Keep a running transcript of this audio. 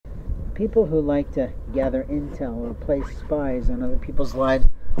People who like to gather intel or play spies on other people's lives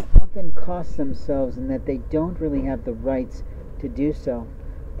often cost themselves in that they don't really have the rights to do so.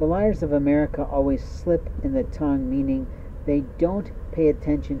 The liars of America always slip in the tongue, meaning they don't pay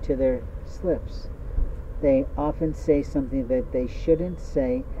attention to their slips. They often say something that they shouldn't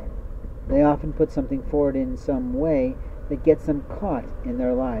say. They often put something forward in some way that gets them caught in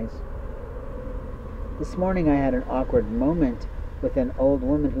their lies. This morning I had an awkward moment with an old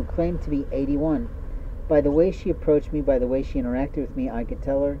woman who claimed to be 81. By the way she approached me, by the way she interacted with me, I could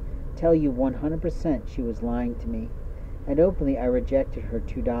tell you 100% she was lying to me. And openly I rejected her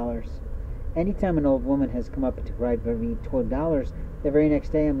 $2. Anytime an old woman has come up to provide for me $2, the very next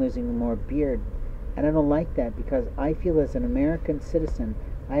day I'm losing more beard. And I don't like that, because I feel as an American citizen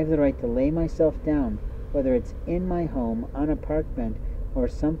I have the right to lay myself down, whether it's in my home, on a park bench, or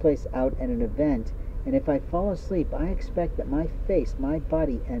someplace out at an event, and if I fall asleep, I expect that my face, my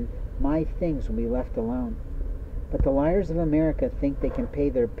body, and my things will be left alone. But the liars of America think they can pay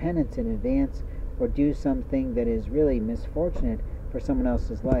their penance in advance or do something that is really misfortunate for someone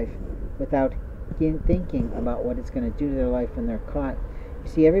else's life without thinking about what it's going to do to their life when they're caught. You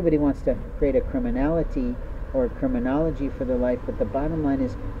see, everybody wants to create a criminality or a criminology for their life, but the bottom line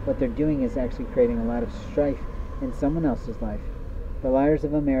is what they're doing is actually creating a lot of strife in someone else's life. The liars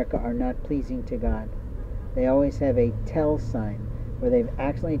of America are not pleasing to God. They always have a tell sign where they've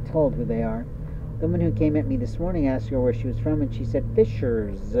actually told who they are. The woman who came at me this morning asked her where she was from, and she said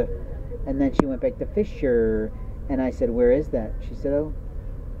Fishers, and then she went back to Fisher, and I said, where is that? She said,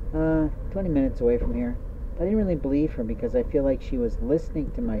 20 minutes away from here. I didn't really believe her, because I feel like she was listening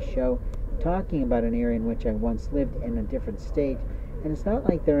to my show, talking about an area in which I once lived in a different state, and it's not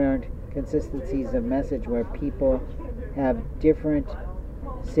like there aren't consistencies of message where people have different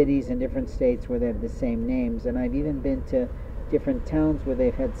cities and different states where they have the same names, and I've even been to different towns where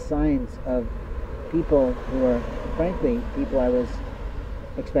they've had signs of people who are, frankly, people I was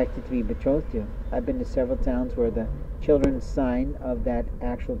expected to be betrothed to. I've been to several towns where the children's sign of that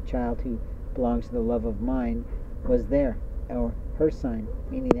actual child who belongs to the love of mine was there, or her sign,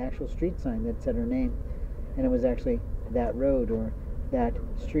 meaning the actual street sign that said her name, and it was actually that road or that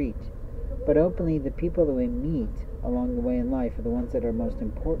street. But openly, the people that we meet along the way in life are the ones that are most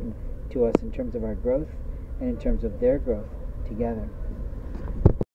important to us in terms of our growth and in terms of their growth together.